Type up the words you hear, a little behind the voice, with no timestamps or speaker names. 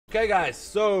Okay guys,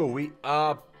 so we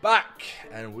are back,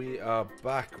 and we are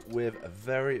back with a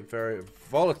very, very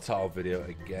volatile video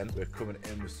again. We're coming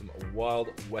in with some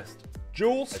Wild West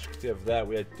Duels. As you can see over there,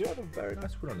 we do have a very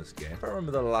nice win on this game. I don't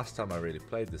remember the last time I really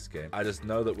played this game. I just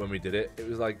know that when we did it, it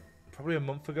was like probably a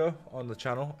month ago on the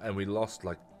channel, and we lost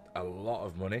like a lot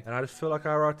of money. And I just feel like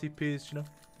our RTPs, you know,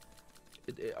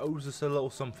 it owes us a little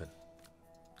something,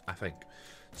 I think.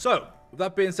 So, with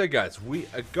that being said, guys, we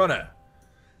are gonna...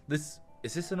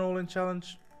 Is this an all-in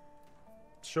challenge?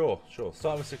 Sure.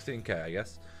 Starting with 16k, I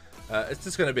guess. It's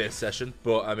just going to be a session,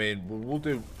 but, I mean, we'll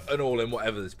do an all-in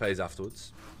whatever this pays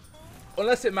afterwards.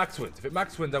 Unless it max wins. If it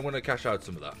max wins, I'm going to cash out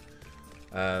some of that.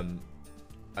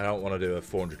 I don't want to do a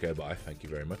 400k buy. Thank you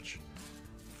very much.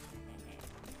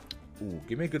 Ooh,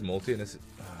 give me a good multi in this.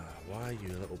 Why are you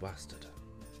a little bastard?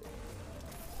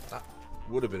 That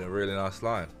would have been a really nice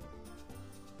line.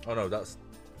 Oh, no, that's...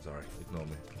 Sorry, ignore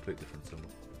me. Complete different symbol.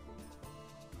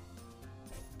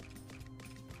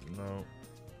 No.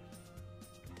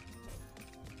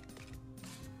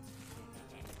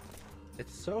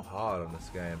 It's so hard on this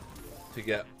game to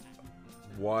get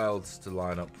wilds to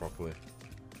line up properly.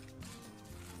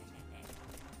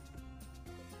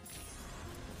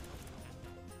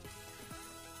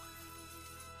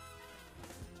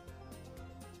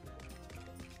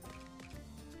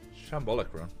 Shambolic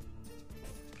run.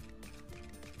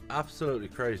 Absolutely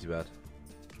crazy bad.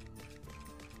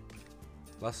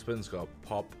 Last spin's got to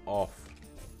pop off.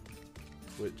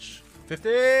 Which...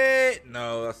 50!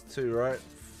 No, that's 2, right?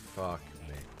 Fuck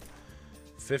me.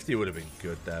 50 would have been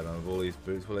good there, man, with all these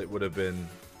boots. Well, it would have been...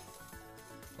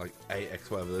 like 8x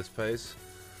whatever this pays.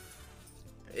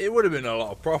 It would have been a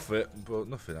lot of profit, but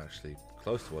nothing actually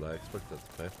close to what I expected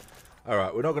that to pay.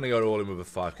 Alright, we're not going to go all in with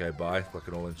a 5k buy, like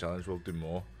an all-in challenge. We'll do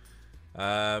more.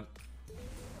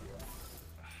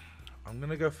 I'm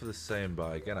going to go for the same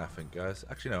buy again, I think, guys.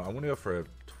 Actually, no, I'm going to go for a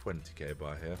 20k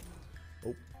buy here.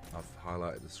 Oh, I've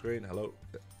highlighted the screen. Hello.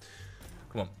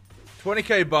 Come on.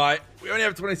 20k buy. We only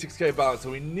have 26k balance,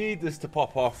 so we need this to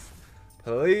pop off.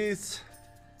 Please.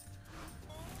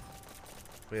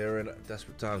 We're in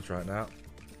desperate times right now.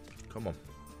 Come on.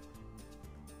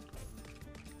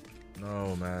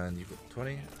 No, man. You've got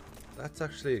 20. That's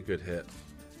actually a good hit.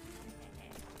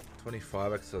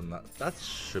 25x on that. That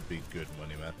should be good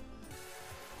money, man.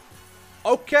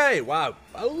 Okay, wow.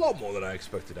 A lot more than I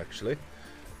expected, actually.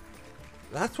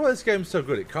 That's why this game's so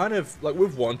good. It kind of, like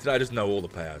with Wanted, I just know all the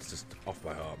payouts just off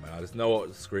by heart, man. I just know what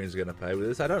the screens are going to pay. With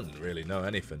this, I don't really know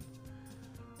anything.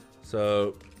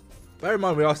 So, bear in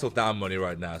mind, we are still down money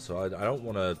right now, so I don't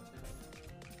want to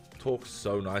talk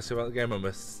so nicely about the game, and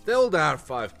we're still down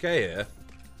 5k here.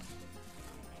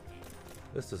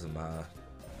 This doesn't matter.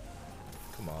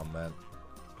 Come on, man.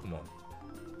 Come on.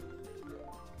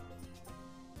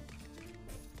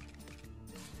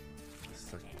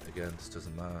 Again, this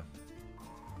doesn't matter.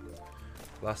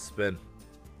 Last spin.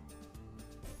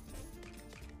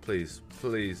 Please,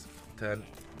 please. 10.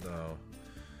 No.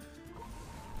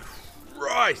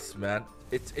 Christ, man.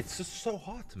 It's just so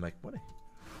hard to make money.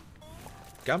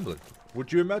 Gambling.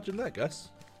 Would you imagine that, guys?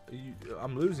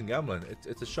 I'm losing gambling.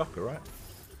 It's a shocker, right?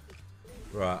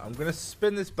 Right, I'm going to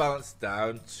spin this balance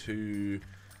down to,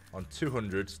 on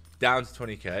 200, down to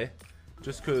 20k.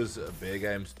 Just because beer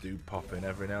games do pop in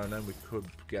every now and then, we could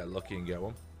get lucky and get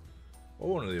one.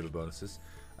 Or one of the other bonuses.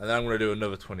 And then I'm going to do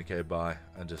another 20k buy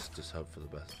and just hope for the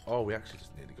best. Oh, we actually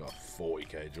just nearly got a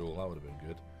 40k jewel. That would have been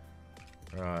good.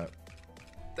 Right.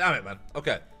 Damn it, man.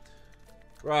 Okay.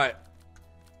 Right.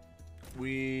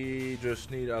 We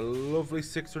just need a lovely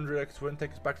 600x win.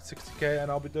 Take us back to 60k and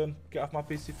I'll be done. Get off my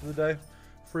PC for the day.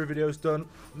 3 videos done.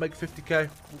 Make 50k.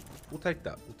 We'll take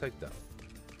that. We'll take that.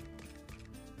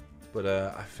 But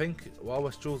I think Wild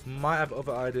West Duels might have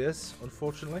other ideas,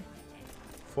 unfortunately.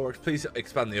 4x, please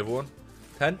expand the other one.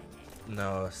 10?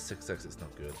 No, 6x, it's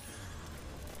not good.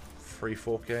 3,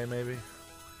 4k maybe?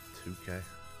 2k?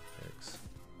 X.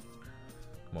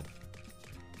 Come on.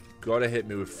 Gotta hit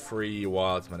me with 3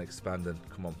 wilds, man, expanding.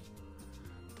 Come on.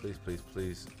 Please, please,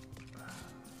 please.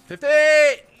 50!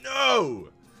 No!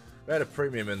 We had a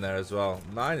premium in there as well.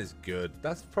 9 is good.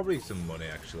 That's probably some money,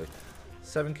 actually.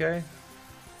 7k?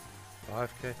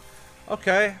 5k.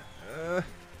 Okay.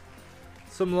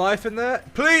 Some life in there.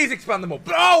 Please expand them all.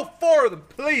 Oh, 4 of them,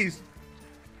 please.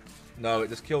 No, it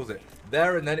just kills it.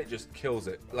 There and then it just kills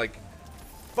it. Like,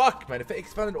 fuck, man. If it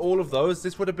expanded all of those,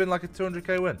 this would have been like a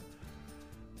 200k win.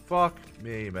 Fuck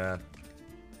me, man.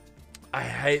 I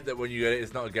hate that when you get it,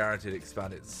 it's not a guaranteed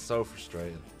expand. It's so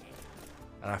frustrating.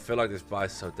 And I feel like this buy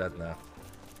is so dead now.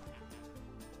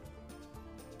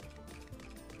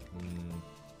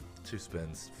 2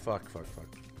 spins. Fuck.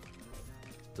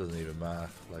 doesn't even matter.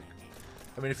 Like,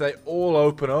 I mean, if they all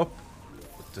open up,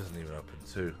 it doesn't even open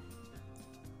too.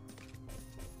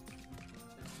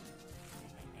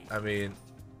 I mean,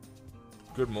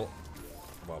 good more.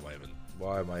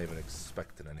 Why am I even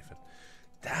expecting anything?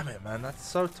 Damn it, man, that's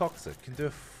so toxic. Can do a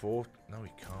 4. No, we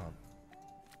can't.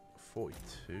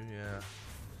 42, yeah.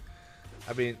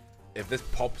 I mean, if this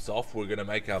pops off, we're gonna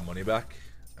make our money back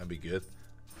and be good.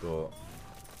 But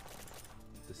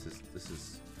this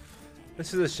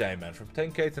is a shame, man. From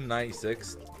 10k to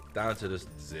 96 down to just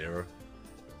 0.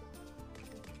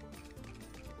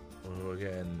 We're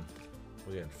getting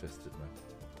fisted, man.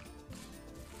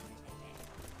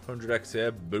 100x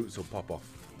here, boots will pop off.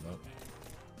 No.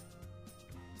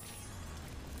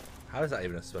 How is that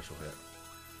even a special hit?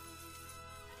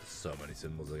 So many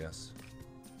symbols, I guess.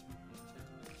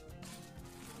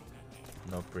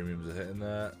 No premiums are hitting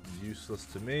there. Useless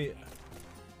to me.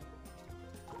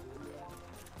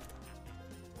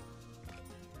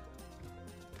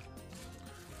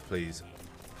 Please.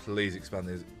 Please expand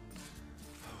these.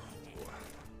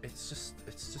 It's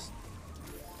just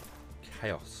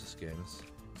chaos, this game is.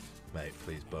 Mate,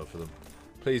 please, both of them.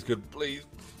 Please, good, please,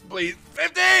 please.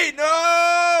 50!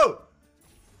 No!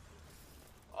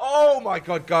 Oh my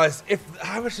god, guys.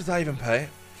 How much does that even pay?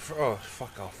 Oh,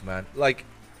 fuck off, man. Like,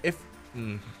 if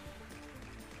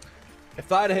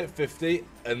that had hit 50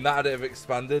 and that had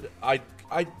expanded,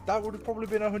 that would have probably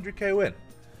been a 100k win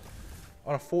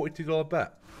on a $42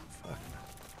 bet. Fuck.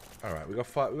 All right, we got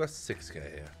 6k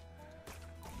here.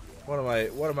 What am I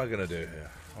gonna do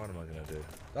here? What am I gonna do?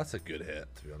 That's a good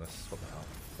hit, to be honest. What the hell?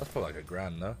 That's probably like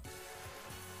 $1,000, no?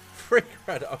 $3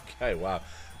 grand. Okay, wow.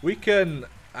 We can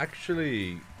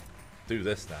actually do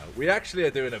this now. We actually are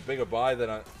doing a bigger buy than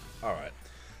I. All right,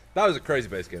 that was a crazy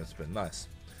base game spin. Nice.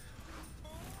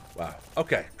 Wow.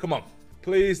 Okay, come on.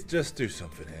 Please just do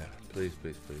something here. Please,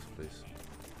 please, please, please.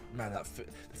 Man, that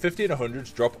 50 and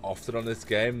 100s drop often on this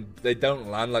game. They don't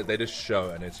land, like they just show,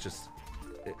 and it's just.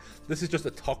 This is just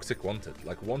a toxic wanted.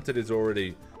 Like, wanted is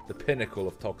already the pinnacle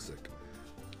of toxic,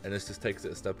 and this just takes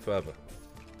it a step further.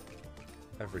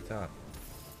 Every time.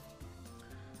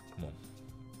 Come on.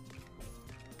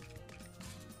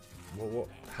 What?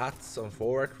 Hats on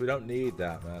Forex? We don't need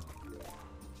that, man.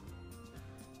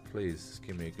 Please, just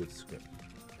give me a good script.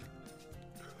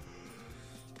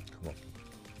 Come on.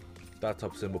 That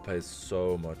top symbol pays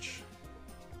so much.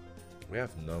 We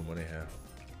have no money here.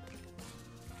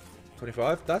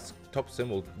 25? That's top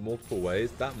symbol multiple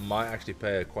ways. That might actually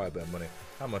pay quite a bit of money.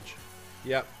 How much?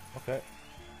 Yep. Okay.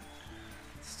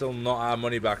 Still not our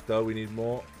money back, though. We need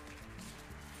more.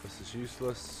 This is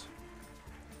useless.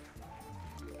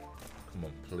 Come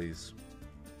on, please.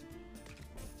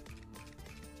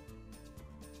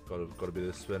 Gotta be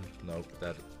this spin. Nope,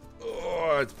 dead.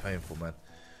 Oh, it's painful, man.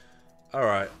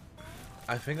 Alright.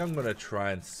 I think I'm gonna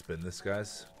try and spin this,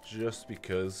 guys. Just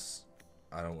because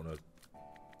I don't want to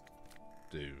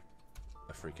do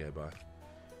a 3k buy.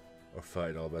 Or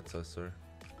 $30 bet, sorry.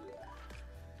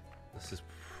 This is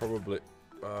probably...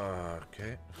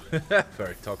 okay.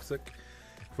 Very toxic.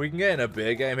 If we can get in a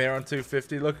big game here on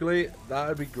 250, luckily, that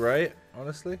would be great,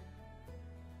 honestly.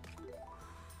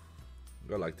 We've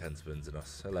got like 10 spins in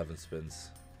us. 11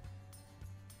 spins.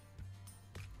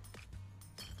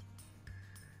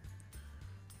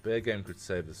 Big game could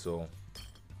save us all.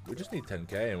 We just need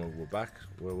 10k and we're back.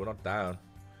 We're not down.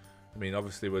 I mean,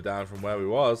 obviously we're down from where we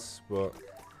was, but...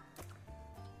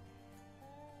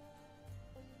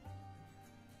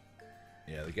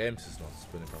 yeah, the game's just not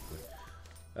spinning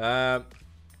properly.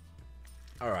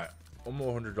 Alright, one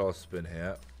more $100 spin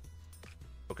here.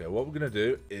 Okay, what we're going to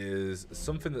do is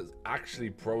something that's actually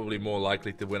probably more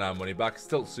likely to win our money back.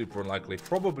 Still super unlikely.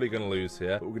 Probably going to lose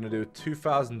here. But we're going to do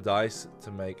 2,000 dice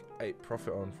to make 8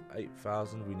 profit on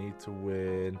 8,000. We need to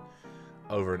win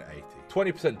over an 80.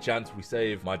 20% chance we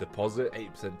save my deposit.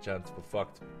 8% chance we're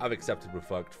fucked. I've accepted we're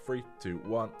fucked. 3, 2,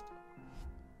 1.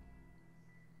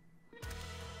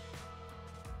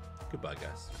 Goodbye,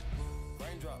 guys.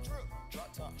 Raindrop,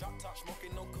 drop top,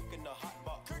 smoking, no cooking, the hot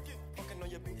pot. Cooking, fucking on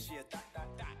your bitch, yeah.